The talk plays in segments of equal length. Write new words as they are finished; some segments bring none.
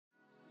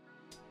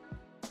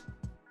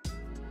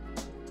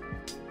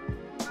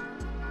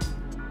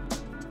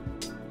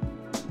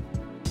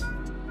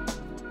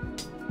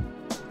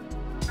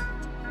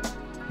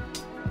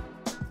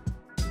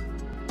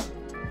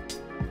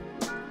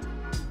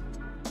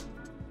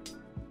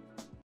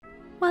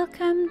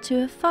Welcome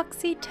to a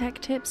Foxy Tech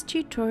Tips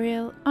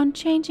tutorial on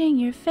changing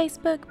your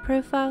Facebook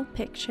profile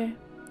picture.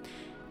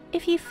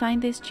 If you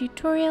find this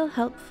tutorial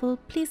helpful,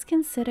 please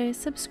consider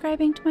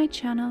subscribing to my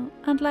channel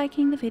and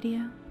liking the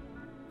video.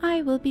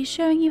 I will be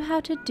showing you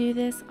how to do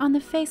this on the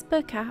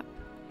Facebook app,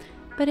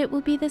 but it will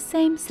be the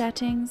same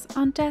settings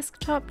on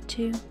desktop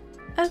too.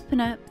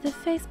 Open up the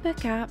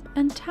Facebook app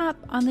and tap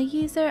on the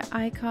user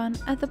icon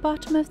at the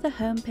bottom of the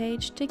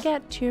homepage to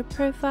get to your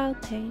profile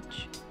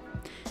page.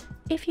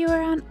 If you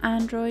are on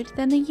Android,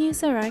 then the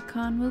user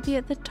icon will be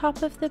at the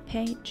top of the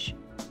page.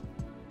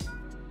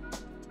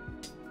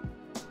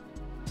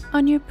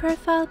 On your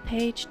profile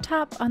page,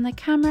 tap on the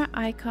camera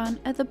icon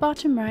at the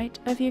bottom right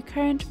of your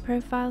current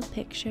profile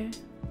picture.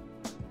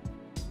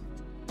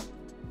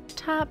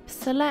 Tap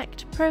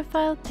Select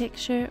Profile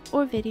Picture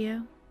or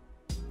Video.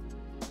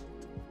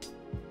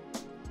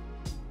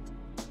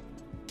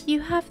 You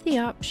have the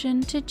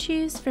option to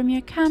choose from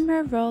your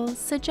camera roll,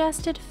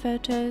 suggested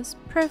photos,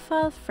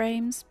 profile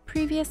frames,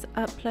 previous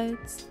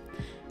uploads,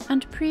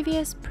 and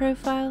previous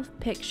profile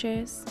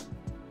pictures.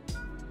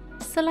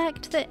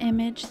 Select the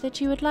image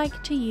that you would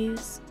like to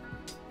use.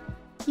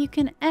 You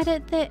can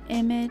edit the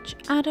image,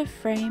 add a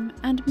frame,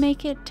 and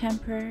make it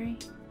temporary.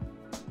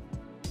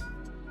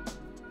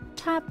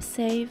 Tap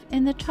Save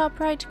in the top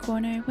right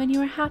corner when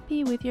you are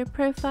happy with your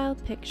profile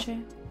picture.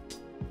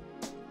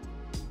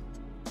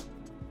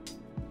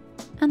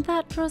 And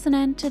that draws an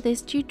end to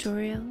this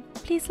tutorial.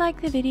 Please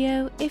like the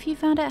video if you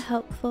found it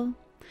helpful,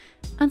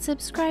 and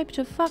subscribe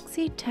to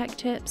Foxy Tech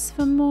Tips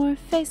for more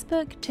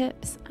Facebook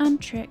tips and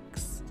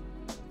tricks.